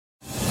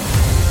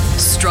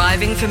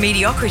Striving for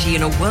mediocrity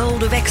in a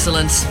world of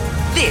excellence.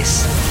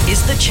 This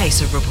is the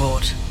Chaser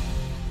Report.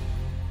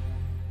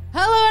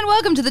 Hello and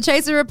welcome to the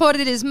Chaser Report.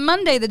 It is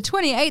Monday, the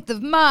 28th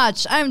of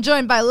March. I'm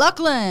joined by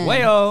Lachlan.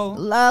 Wayo.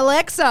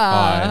 Alexa.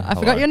 Hi. I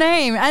forgot your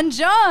name. And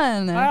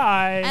John.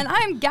 Hi. And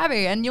I'm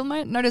Gabby. And you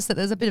might notice that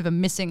there's a bit of a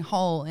missing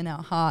hole in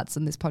our hearts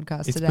in this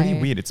podcast It's today. pretty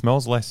weird. It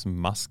smells less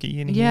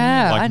musky in here.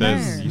 Yeah, I know.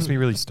 It used to be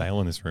really stale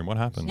in this room. What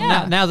happened?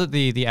 Yeah. Now that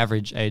the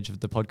average age of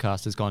the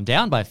podcast has gone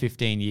down by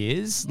 15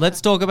 years, let's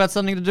talk about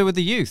something to do with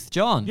the youth.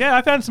 John. Yeah,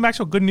 I found some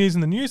actual good news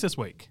in the news this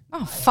week.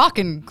 Oh,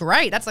 fucking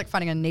great. That's like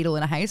finding a needle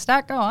in a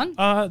haystack. Go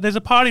on. There's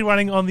a party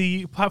running on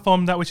the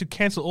platform that we should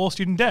cancel all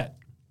student debt.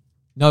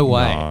 No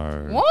way.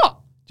 No. What?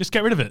 Just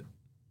get rid of it.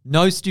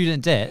 No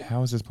student debt.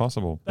 How is this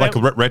possible? They- Like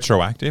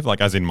retroactive? Like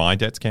as in my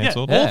debt's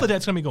cancelled? Yeah, all Yeah. the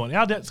debt's going to be gone.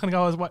 Our debt's going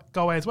to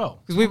go away as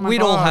well. Because my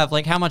we'd all God. have,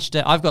 like, how much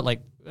debt? I've got,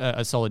 like,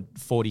 a solid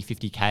 40,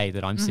 50K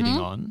that I'm sitting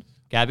on.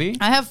 Gabby?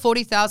 I have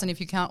 40,000 if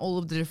you count all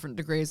of the different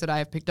degrees that I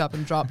have picked up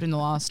and dropped in the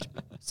last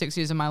 6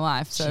 years of my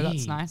life. So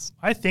that's Jeez. nice.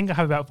 I think I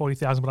have about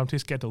 40,000, but I'm too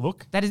scared to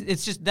look.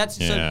 That's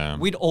Yeah. so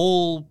we'd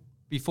all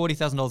be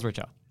 $40,000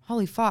 richer.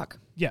 Holy fuck.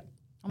 Yeah.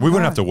 We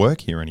wouldn't have to work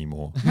here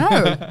anymore.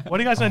 No. What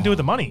are you guys going to do with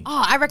the money?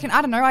 Oh, I reckon,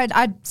 I don't know,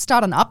 I'd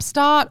start an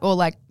upstart or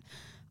like...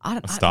 A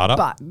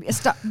startup?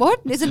 What?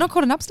 Is it not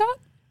called an upstart?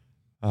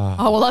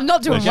 Oh, well, I'm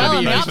not doing They well should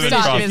in be- the they should be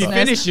upstart crossed business. off.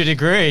 Finish your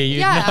degree.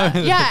 You know Yeah,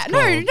 that yeah. it's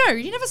No, called.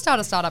 you never start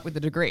a startup with a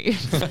degree.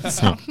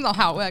 That's not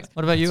how it works.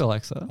 What about you,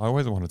 Alexa? I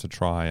always wanted to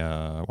try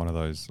one of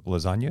those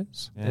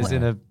lasagnas. Is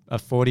it a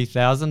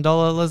 $40,000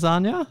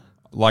 lasagna?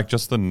 Like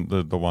just the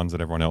ones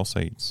that everyone else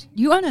eats.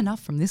 You earn enough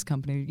from this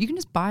company. You can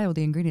just buy all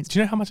the ingredients. Do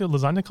you know how much a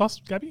lasagna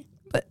costs, Gabby?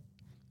 Yeah,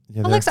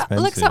 they're Alexa,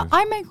 expensive.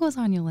 I make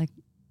lasagna like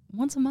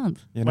once a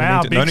month. Yeah,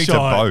 Wow, no big need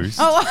shot. to boast.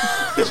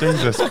 Oh,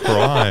 Jesus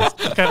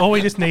Christ. Okay, all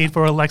we just need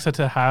for Alexa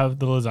to have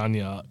the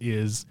lasagna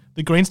is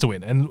the Greens to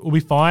win, and we'll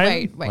be fine.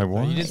 wait. Wait,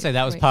 what? You did say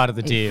that was Wait. part of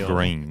the deal.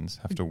 Greens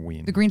have to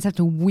win. The Greens have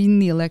to win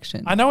the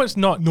election. I know it's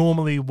not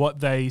normally what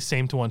they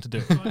seem to want to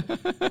do.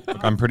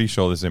 I'm pretty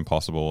sure this is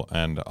impossible,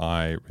 and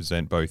I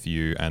resent both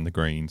you and the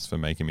Greens for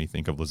making me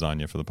think of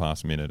lasagna for the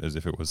past minute as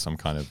if it was some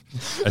kind of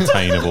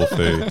attainable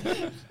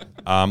food.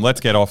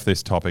 Let's get off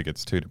this topic.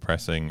 It's too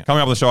depressing.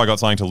 Coming up on the show, I got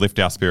something to lift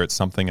our spirits.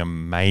 Something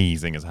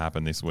amazing has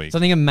happened this week.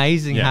 Something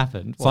amazing Yeah.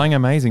 happened. What? Something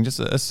amazing. Just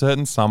a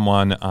certain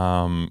someone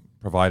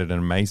provided an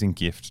amazing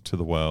gift to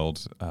the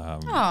world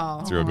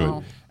through a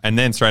good. And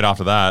then straight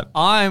after that,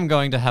 I'm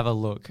going to have a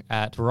look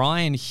at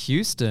Ryan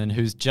Houston,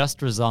 who's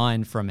just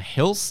resigned from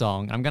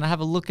Hillsong. I'm going to have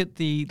a look at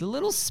the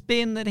little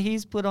spin that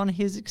he's put on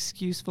his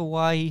excuse for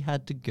why he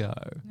had to go.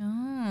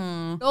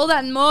 All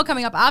that and more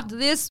coming up after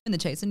this in the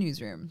Chaser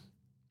Newsroom.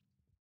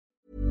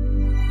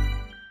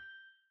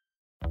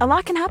 A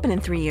lot can happen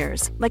in 3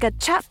 years, like a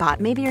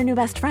chatbot may be your new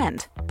best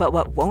friend. But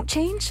what won't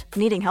change?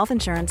 Needing health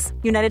insurance.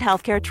 United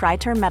Healthcare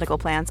Tri-Term Medical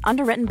Plans,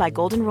 underwritten by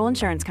Golden Rule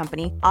Insurance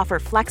Company, offer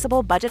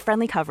flexible,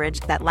 budget-friendly coverage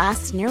that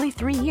lasts nearly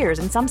 3 years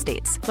in some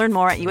states. Learn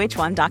more at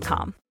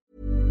uh1.com.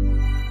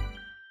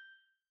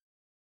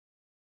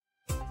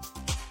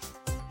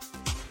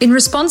 In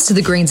response to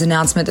the Greens'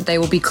 announcement that they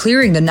will be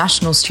clearing the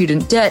national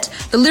student debt,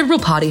 the Liberal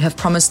Party have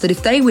promised that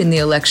if they win the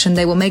election,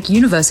 they will make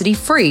university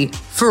free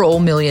for all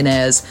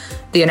millionaires.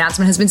 The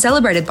announcement has been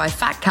celebrated by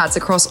fat cats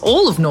across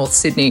all of North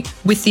Sydney,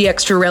 with the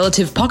extra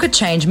relative pocket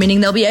change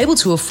meaning they'll be able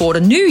to afford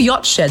a new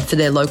yacht shed for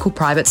their local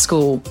private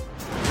school.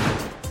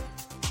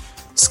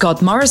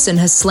 Scott Morrison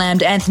has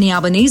slammed Anthony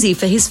Albanese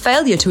for his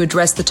failure to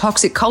address the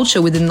toxic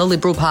culture within the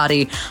Liberal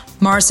Party.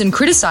 Morrison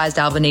criticised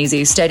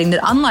Albanese, stating that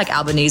unlike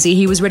Albanese,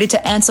 he was ready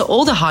to answer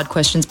all the hard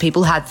questions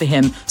people had for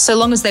him, so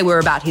long as they were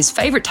about his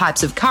favourite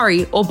types of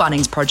curry or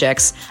Bunnings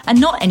projects, and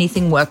not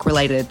anything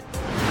work-related.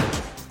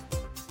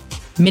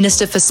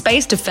 Minister for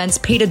Space Defence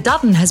Peter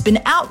Dutton has been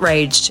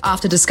outraged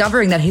after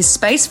discovering that his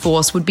Space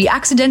Force would be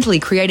accidentally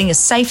creating a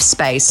safe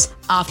space.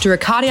 After a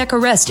cardiac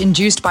arrest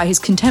induced by his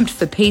contempt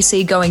for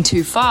PC going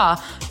too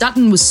far,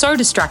 Dutton was so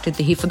distracted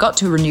that he forgot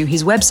to renew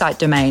his website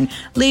domain,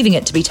 leaving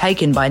it to be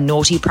taken by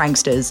naughty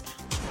pranksters.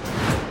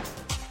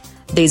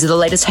 These are the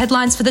latest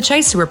headlines for the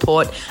Chaser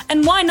Report,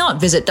 and why not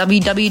visit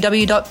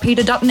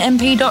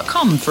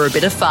www.peterduttonmp.com for a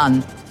bit of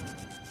fun.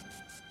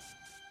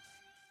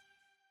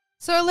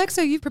 So,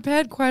 Alexa, you've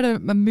prepared quite a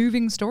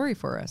moving story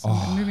for us, a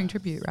moving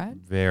tribute, right?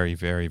 very,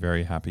 very,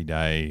 very happy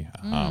day.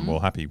 Well,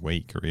 happy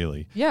week,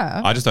 really.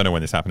 Yeah. I just don't know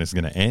when this happiness is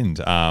going to end.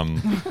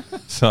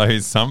 So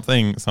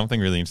something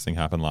really interesting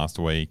happened last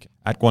week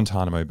at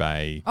Guantanamo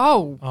Bay.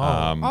 Oh.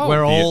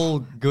 We're all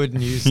good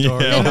news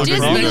stories. Yeah, all The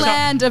good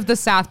Disneyland of the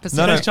South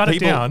Pacific. They shut it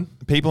down.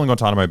 People in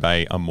Guantanamo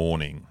Bay are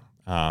mourning.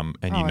 And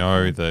you know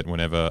okay. that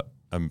whenever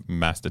a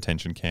mass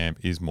detention camp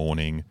is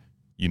mourning,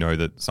 you know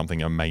that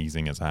something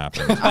amazing has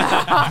happened. So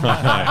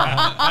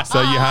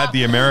you had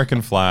the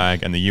American flag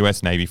and the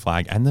US Navy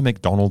flag and the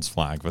McDonald's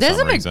flag for There's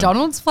some a reason.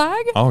 McDonald's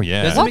flag? Oh,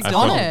 yeah. There's a What's on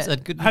McDonald's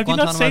it? at Have you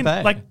not Guantanamo seen,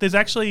 Bay. like, there's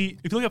actually,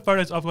 if you look at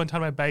photos of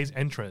Guantanamo Bay's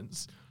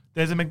entrance,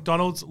 there's a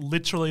McDonald's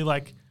literally,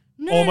 like,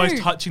 almost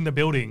touching the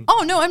building.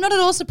 Oh, no, I'm not at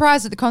all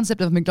surprised at the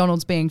concept of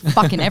McDonald's being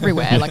fucking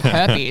everywhere, like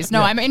herpes.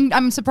 No, I mean,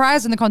 I'm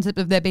surprised in the concept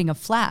of there being a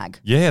flag.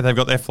 Yeah, they've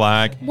got their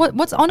flag.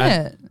 What's on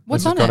it?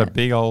 What's on It's got it? a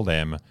big old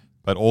M,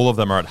 but all of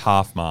them are at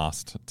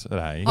half-mast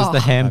today. Was the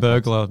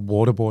Hamburglar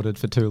waterboarded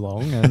for too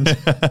long? And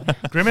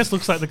Grimace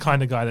looks like the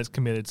kind of guy that's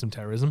committed some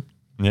terrorism.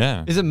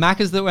 Yeah. is it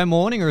Macca's that we're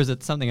mourning, or is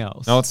it something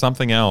else? No, it's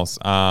something else.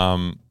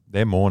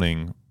 They're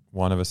mourning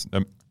one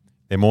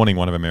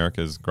of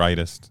America's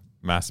greatest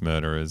mass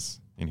murderers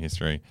in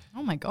history.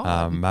 Oh, my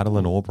God.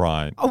 Madeleine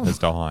Albright has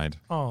died.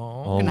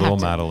 Oh, little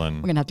Madeleine.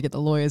 We're going to have to get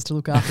the lawyers to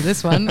look after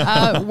this one.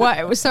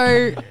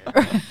 So,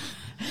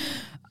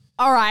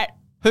 all right.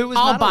 Who was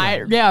I'll buy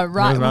it. Yeah,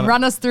 right. Madeline?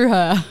 Run us through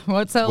her.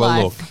 What's her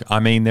Well, life? look, I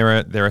mean,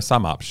 there are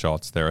some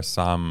upshots. There are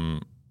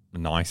some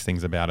nice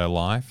things about her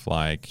life.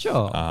 Like,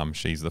 Sure.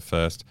 she's the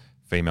first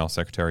female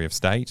Secretary of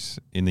State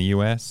in the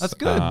US. That's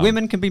good.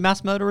 Women can be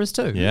mass murderers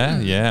too.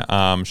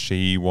 Yeah.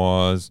 She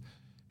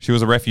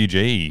was a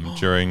refugee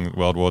during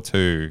World War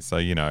II. So,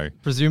 you know.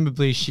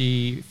 Presumably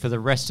she, for the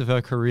rest of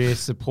her career,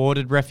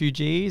 supported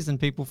refugees and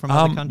people from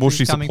other countries well,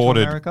 she coming to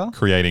supported America.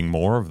 creating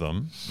more of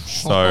them.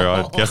 So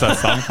I guess that's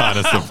some kind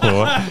of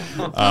support.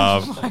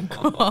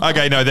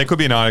 Okay, no, there could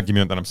be an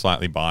argument that I'm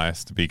slightly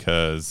biased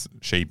because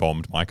she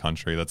bombed my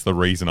country. That's the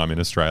reason I'm in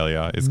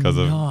Australia, is because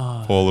of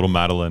poor little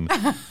Madeleine.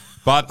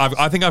 But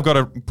I think I've got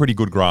a pretty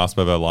good grasp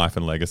of her life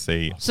and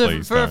legacy. So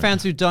Please for our don't.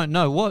 fans who don't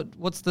know,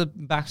 what's the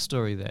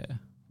backstory there?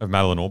 Of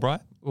Madeleine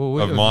Albright?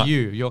 Or Of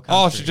your country?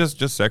 Oh, she's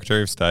just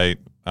Secretary of State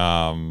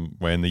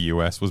when the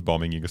US was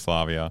bombing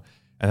Yugoslavia.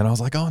 And then I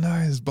was like, oh no,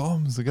 there's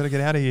bombs. We got to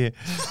get out of here.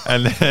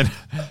 and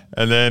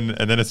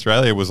then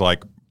Australia was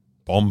like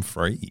bomb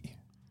free.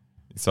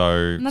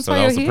 So that's that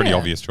why was you're a pretty here.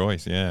 obvious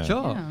choice. Yeah.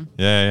 Sure.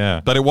 Yeah.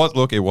 But it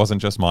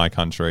wasn't just my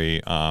country.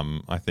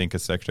 I think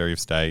as Secretary of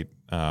State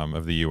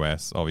of the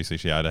US, obviously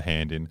she had a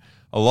hand in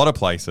a lot of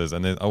places.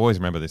 And I always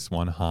remember this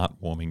one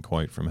heartwarming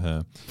quote from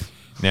her.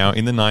 Now,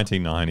 in the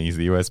 1990s,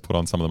 the US put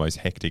on some of the most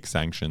hectic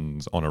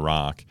sanctions on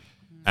Iraq,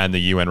 and the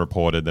UN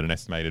reported that an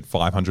estimated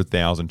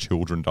 500,000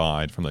 children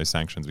died from those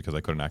sanctions because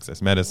they couldn't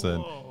access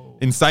medicine. Whoa.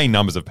 Insane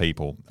numbers of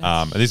people.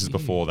 And this is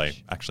before they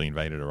actually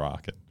invaded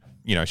Iraq.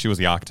 You know, she was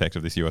the architect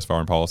of this US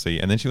foreign policy,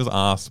 and then she was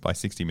asked by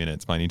 60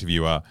 Minutes, by an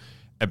interviewer,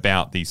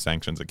 about these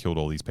sanctions that killed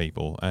all these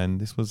people. And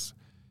this was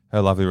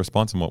her lovely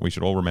response and what we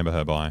should all remember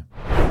her by.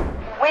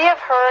 We have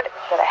heard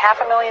that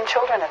 500,000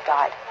 children have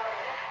died.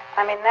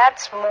 I mean,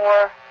 that's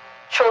more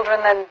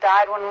children than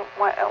died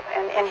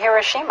in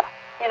Hiroshima.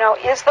 You know,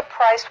 is the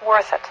price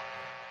worth it?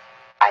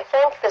 I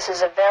think this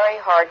is a very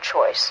hard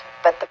choice,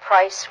 but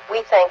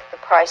we think the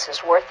price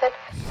is worth it.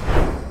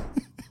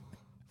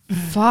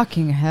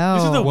 Fucking hell.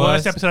 This is the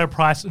worst episode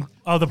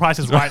of The Price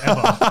is Right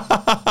ever.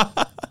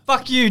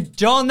 Fuck you,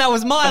 John. That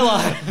was my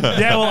line.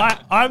 Yeah, well,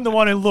 I'm the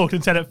one who looked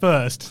and said it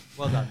first.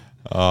 Well done.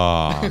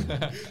 Oh.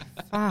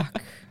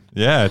 Fuck.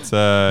 Yeah, it's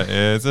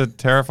a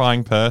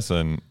terrifying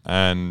person,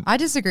 and I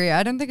disagree.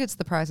 I don't think it's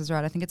The Price is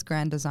Right. I think it's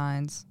Grand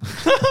Designs.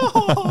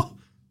 no,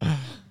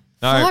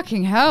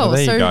 Fucking hell.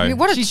 well, there you go.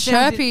 What a She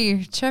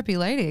sounds- chirpy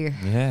lady.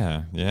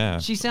 Yeah.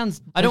 She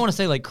sounds, I don't want to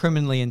say like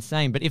criminally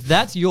insane, but if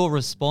that's your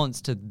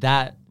response to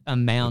that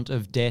amount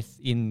of death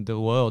in the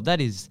world, that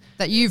is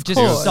That you've just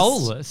caused.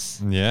 soulless.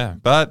 Yeah,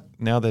 but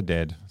now they're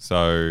dead.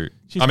 So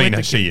She's I mean, with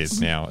the she kids.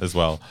 is now as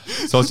well.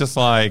 So it's just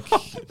like,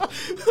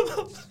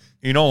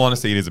 in all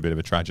honesty, it is a bit of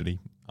a tragedy.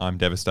 I'm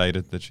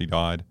devastated that she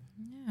died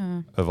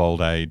of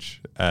old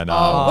age and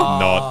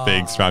not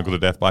being strangled to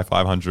death by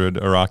 500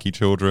 Iraqi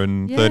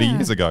children 30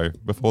 years ago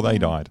before they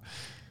died.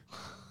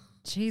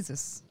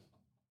 Jesus.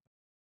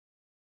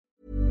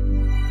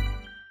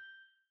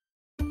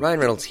 Ryan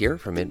Reynolds here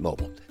from Mint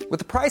Mobile. With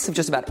the price of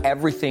just about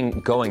everything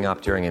going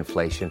up during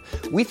inflation,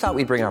 we thought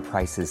we'd bring our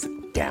prices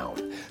down.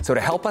 So to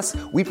help us,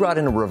 we brought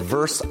in a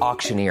reverse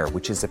auctioneer,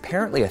 which is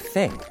apparently a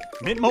thing.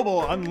 Mint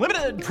Mobile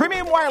Unlimited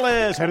Premium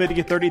Wireless. How to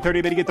get 30,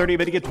 30, bit to get 30,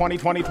 bit to get 20,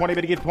 20, 20,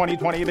 bit to get 20,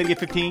 20, bit to get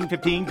 15,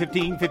 15,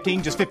 15,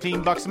 15, just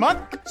 $15 a month?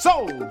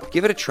 Sold!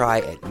 Give it a try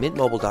at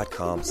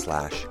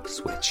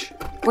mintmobile.com/switch.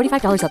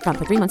 $45 up front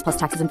for 3 months plus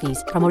taxes and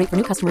fees. Promo rate for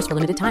new customers for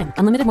limited time.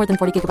 Unlimited more than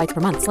 40 gigabytes per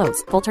month.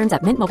 Slows full terms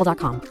at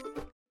mintmobile.com.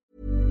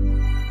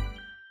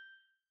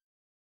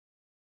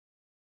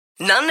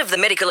 None of the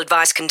medical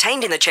advice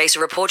contained in the Chaser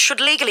Report should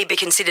legally be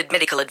considered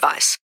medical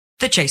advice.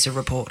 The Chaser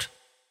Report.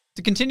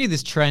 To continue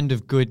this trend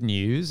of good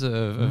news,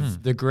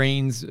 of the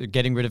Greens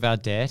getting rid of our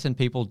debt and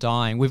people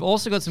dying, we've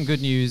also got some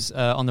good news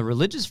on the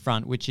religious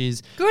front, which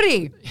is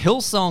Goody.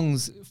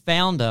 Hillsong's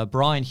founder,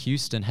 Brian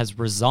Houston, has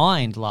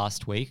resigned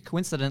last week,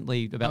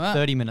 coincidentally about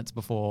 30 minutes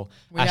before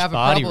We Ash have a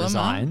Barty problem, huh?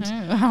 resigned.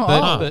 Yeah.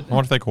 But I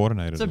wonder if they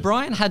coordinated so it.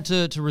 Brian had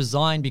to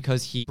resign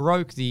because he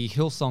broke the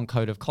Hillsong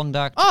Code of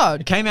Conduct. Oh.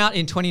 It came out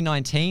in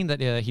 2019 that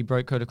he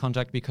broke Code of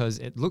Conduct because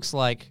it looks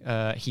like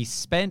he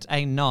spent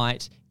a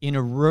night in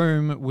a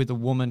room with a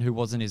woman who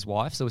wasn't his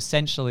wife. So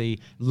essentially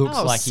looks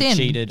like sin.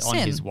 he cheated on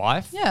his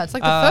wife. Yeah, it's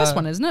like the first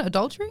one, isn't it?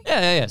 Adultery?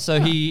 Yeah. So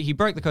he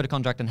broke the code of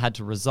conduct and had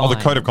to resign. Oh, the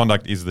code of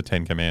conduct is the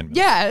 10 Commandments.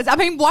 Yeah, I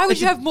mean, why would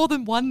you have more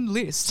than one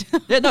list?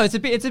 Yeah, no, it's a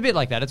bit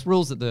like that. It's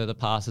rules that the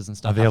pastors and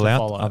stuff Are they have to allowed?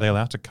 follow. Are they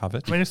allowed to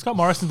covet? I mean, if Scott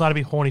Morrison's allowed to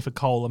be horny for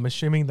coal, I'm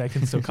assuming they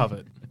can still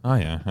covet. Oh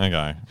yeah,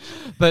 okay.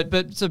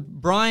 But so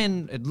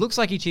Brian, it looks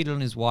like he cheated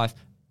on his wife,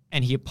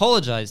 and he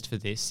apologized for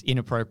this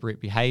inappropriate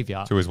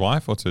behavior. To his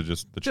wife or to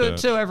just the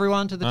church? To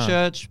everyone, to the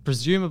church,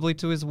 presumably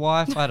to his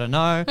wife, I don't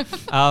know.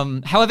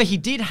 However, he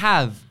did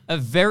have a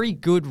very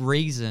good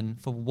reason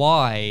for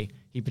why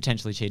he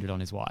potentially cheated on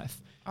his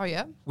wife. Oh,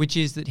 yeah? Which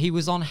is that he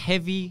was on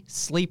heavy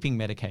sleeping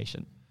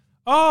medication.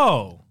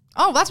 Oh,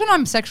 that's when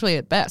I'm sexually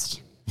at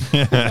best.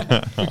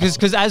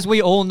 Because as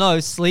we all know,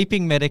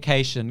 sleeping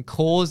medication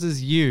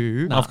causes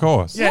you... Of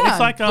course. yeah, it's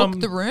like book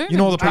the room. You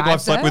know all the people drive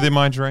I've slept there. with in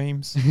my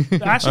dreams?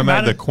 Ashley I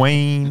met the Madison.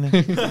 Queen,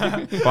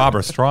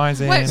 Barbara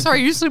Streisand. Wait,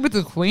 sorry, you sleep with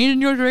the queen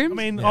in your dreams? I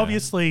mean,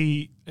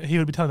 obviously, he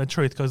would be telling the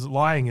truth because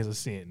lying is a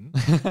sin.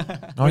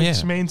 Oh, yeah.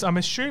 Which means, I'm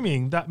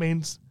assuming that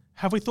means,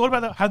 have we thought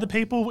about that? Have the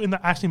people in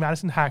the Ashley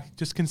Madison hack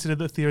just considered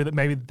the theory that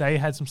maybe they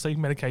had some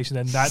sleeping medication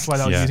and that's why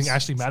they were Yes. using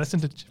Ashley Madison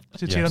to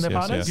cheat on their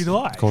partners? You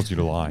lie. It caused you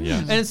to lie, yeah.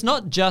 And it's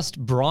not just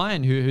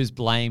Brian who's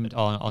blamed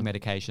on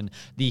medication.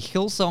 The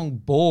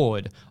Hillsong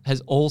board has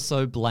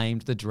also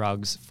blamed the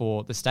drugs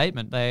for the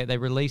statement. They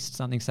released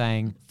something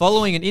saying,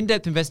 following an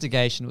in-depth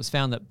investigation, it was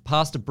found that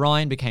Pastor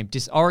Brian became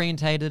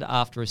disorientated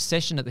after a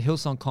session at the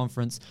Hillsong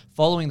conference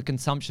following the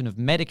consumption of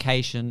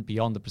medication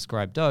beyond the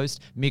prescribed dose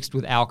mixed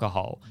with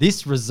alcohol.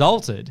 This resulted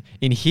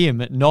in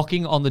him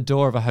knocking on the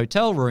door of a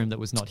hotel room that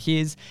was not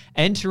his,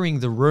 entering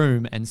the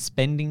room and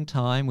spending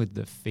time with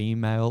the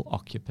female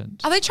occupant.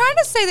 Are they trying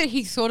to say that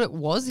he thought it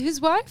was his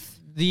wife?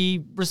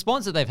 The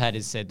response that they've had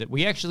is said that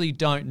we actually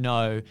don't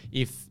know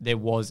if there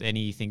was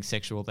anything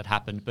sexual that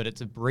happened, but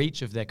it's a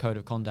breach of their code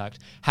of conduct.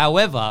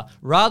 However,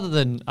 rather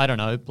than, I don't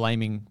know,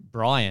 blaming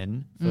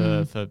Brian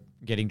for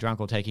getting drunk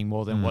or taking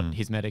more than what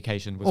his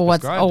medication was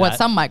prescribed what at,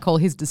 some might call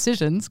his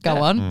decisions. Go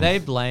on. they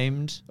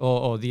blamed,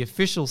 or the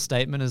official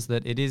statement is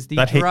that it is the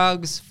That he-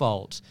 drug's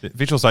fault. The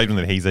official statement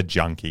that he's a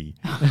junkie.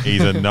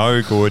 He's a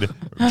no good,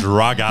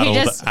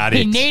 drug-addled addict.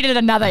 He needed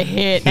another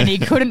hit and he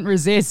couldn't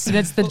resist, and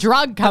it's the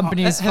drug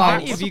company's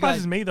fault. What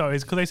surprises me though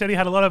is because they said he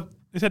had a lot of.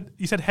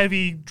 He said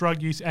heavy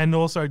drug use and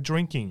also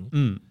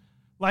drinking.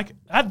 Like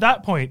at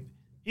that point,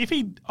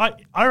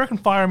 I reckon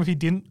fire him if he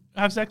didn't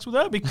have sex with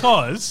her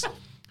because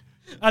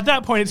at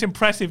that point it's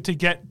impressive to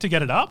get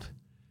it up.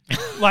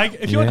 Like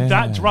if you're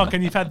that drunk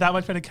and you've had that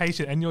much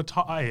medication and you're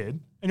tired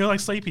and you're like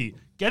sleepy,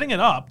 getting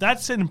it up,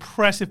 that's an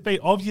impressive feat.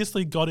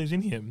 Obviously God is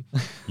in him.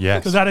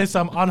 Yes. Because that is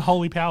some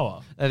unholy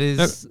power. That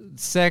is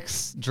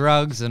sex,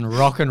 drugs, and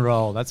rock and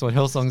roll. That's what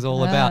Hillsong's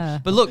all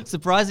about. But look,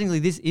 surprisingly,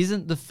 this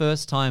isn't the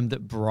first time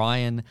that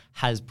Brian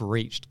has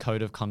breached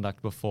code of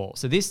conduct before.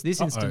 So this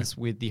instance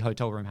with the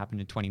hotel room happened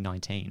in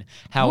 2019.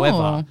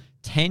 However,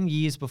 10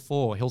 years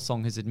before,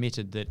 Hillsong has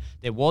admitted that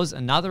there was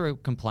another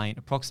complaint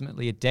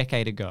approximately a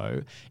decade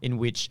ago in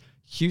which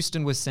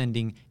Houston was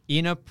sending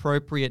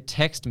inappropriate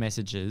text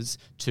messages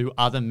to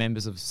other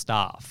members of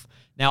staff.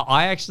 Now,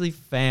 I actually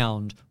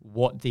found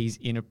what these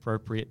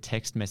inappropriate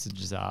text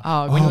messages are.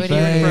 Oh, When you good. hear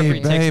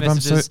inappropriate text Babe, I'm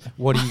messages, so-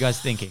 what are you guys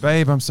thinking?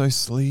 Babe, I'm so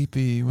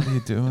sleepy. What are you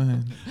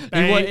doing?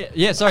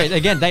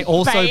 Again, they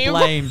also Babe.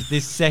 blamed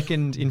this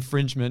second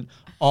infringement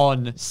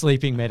on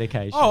sleeping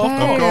medication. Oh,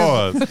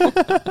 Of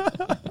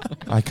course.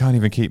 I can't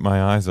even keep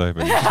my eyes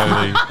open.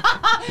 Totally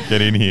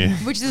get in here.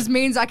 Which just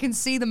means I can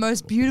see the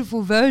most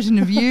beautiful version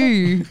of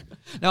you.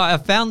 Now, I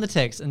found the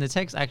text, and the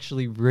text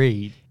actually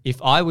read,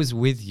 if I was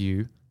with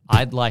you,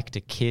 I'd like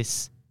to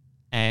kiss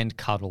and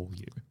cuddle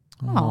you.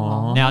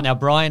 Aww. Now,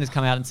 Brian has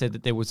come out and said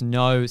that there was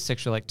no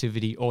sexual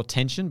activity or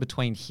tension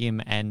between him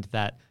and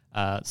that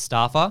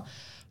staffer.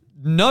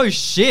 No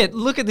shit.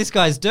 Look at this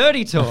guy's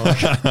dirty talk.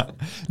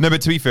 No,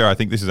 but to be fair, I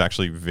think this is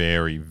actually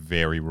very,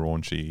 very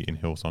raunchy in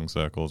Hillsong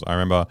circles. I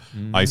remember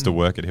I used to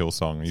work at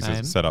Hillsong. I used to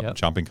Same, set up yep.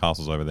 jumping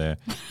castles over there.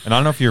 And I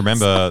don't know if you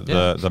remember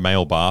the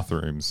male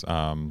bathrooms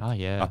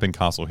up in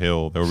Castle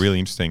Hill. They were really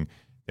interesting.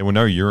 There were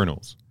no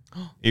urinals.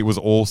 It was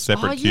all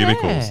separate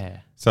cubicles. Yeah.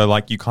 So,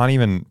 like, you can't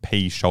even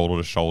pee shoulder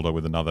to shoulder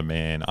with another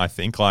man. I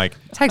think, like...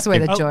 Takes away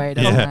the joy,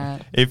 doesn't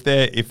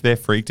it? If they're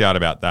freaked out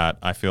about that,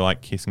 I feel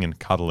like kissing and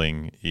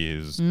cuddling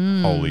is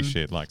holy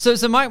shit. Like, So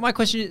my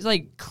question is,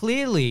 like,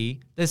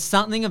 clearly there's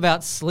something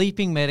about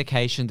sleeping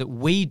medication that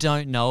we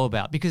don't know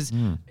about because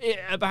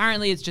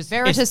apparently it's just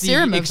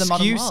Veritaserum it's of the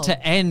modern excuse world.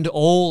 to end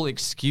all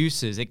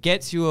excuses. It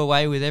gets you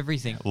away with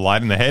everything.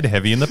 light in the head,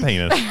 heavy in the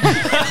penis.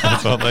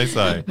 That's what they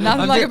say.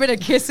 Nothing like a bit of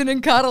kissing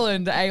and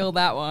cuddling to ail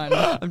that one.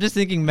 I'm just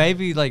thinking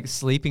maybe like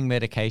sleeping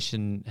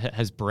medication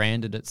has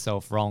branded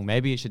itself wrong.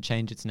 Maybe it should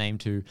change its name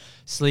to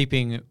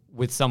sleeping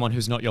with someone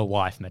who's not your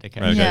wife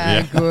medication. Okay.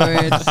 Yeah,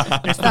 Yeah.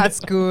 good. That's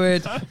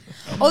good.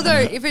 Although,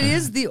 if it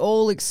is the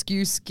all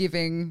excuse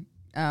giving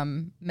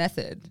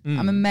method,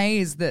 I'm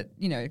amazed that,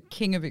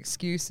 king of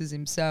excuses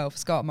himself,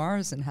 Scott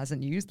Morrison,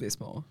 hasn't used this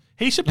more.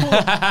 He should pull.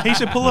 He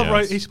should pull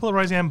Yes. he should pull a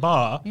Roseanne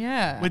Barr.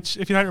 Yeah. Which,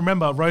 if you don't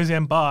remember,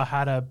 Roseanne Barr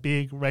had a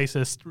big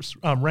racist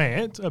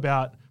rant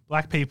about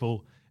black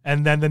people,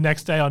 and then the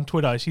next day on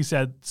Twitter, she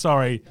said,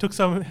 "Sorry, took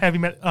some heavy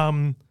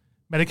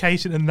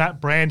medication," and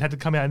that brand had to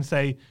come out and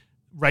say,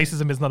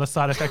 "Racism is not a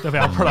side effect of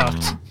our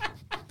product."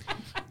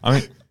 I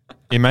mean,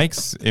 it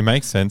makes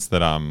sense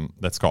that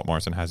that Scott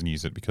Morrison hasn't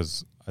used it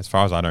because, as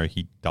far as I know,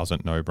 he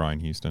doesn't know Brian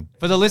Houston.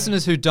 For the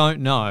listeners who don't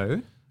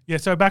know, Yeah,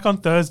 so back on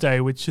Thursday,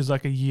 which is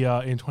like a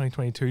year in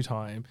 2022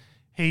 time,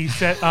 he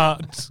said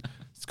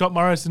Scott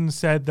Morrison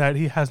said that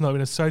he has not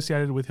been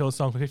associated with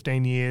Hillsong for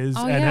 15 years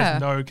and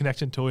has no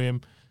connection to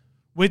him.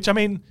 Which, I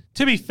mean,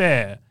 to be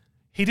fair,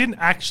 he didn't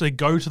actually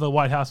go to the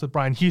White House with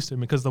Brian Houston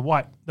because the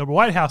White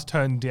House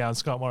turned down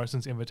Scott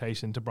Morrison's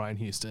invitation to Brian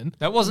Houston.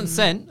 that wasn't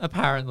sent,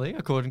 apparently,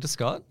 according to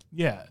Scott.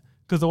 Yeah,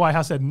 because the White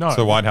House said no. So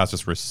the White House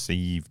just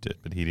received it,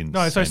 but he didn't.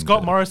 No, so send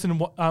Scott it.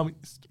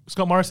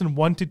 Morrison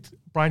wanted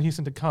Brian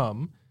Houston to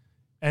come,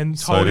 and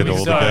So told did him all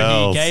he the said-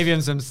 girls. He gave him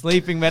some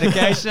sleeping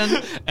medication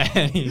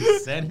and he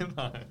sent him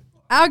home.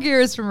 Our gear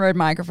is from Rode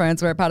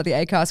Microphones. We're part of the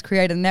Acast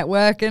Creator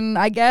Network, and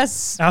I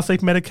guess... Our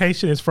sleep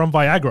medication is from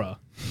Viagra.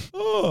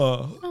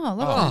 Oh,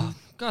 lovely. Oh,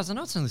 guys, I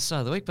know it's only the start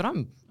of the week, but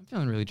I'm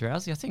feeling really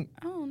drowsy. I think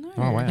Oh, no.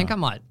 Oh, wow. I think I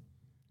might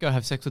go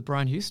have sex with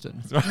Brian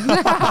Houston.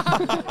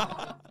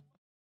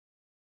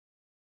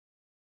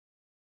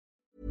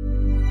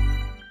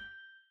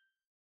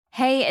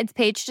 Hey, it's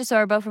Paige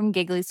DeSorbo from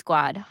Giggly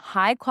Squad.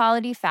 High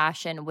quality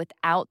fashion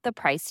without the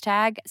price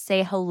tag.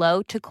 Say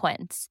hello to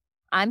Quince.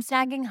 I'm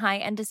snagging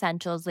high-end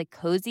essentials like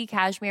cozy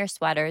cashmere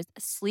sweaters,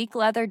 sleek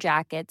leather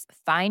jackets,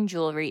 fine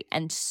jewelry,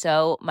 and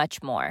so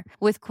much more.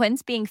 With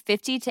Quince being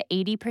 50 to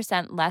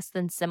 80% less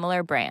than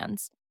similar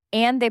brands.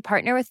 And they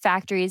partner with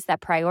factories that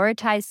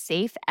prioritize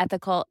safe,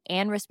 ethical,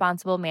 and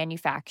responsible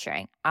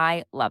manufacturing.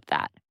 I love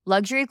that.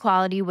 Luxury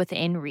quality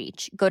within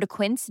reach. Go to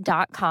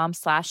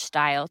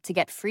quince.com/style to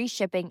get free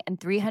shipping and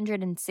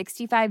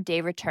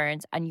 365-day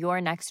returns on your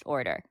next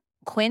order.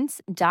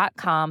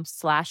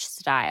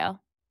 Quince.com/style.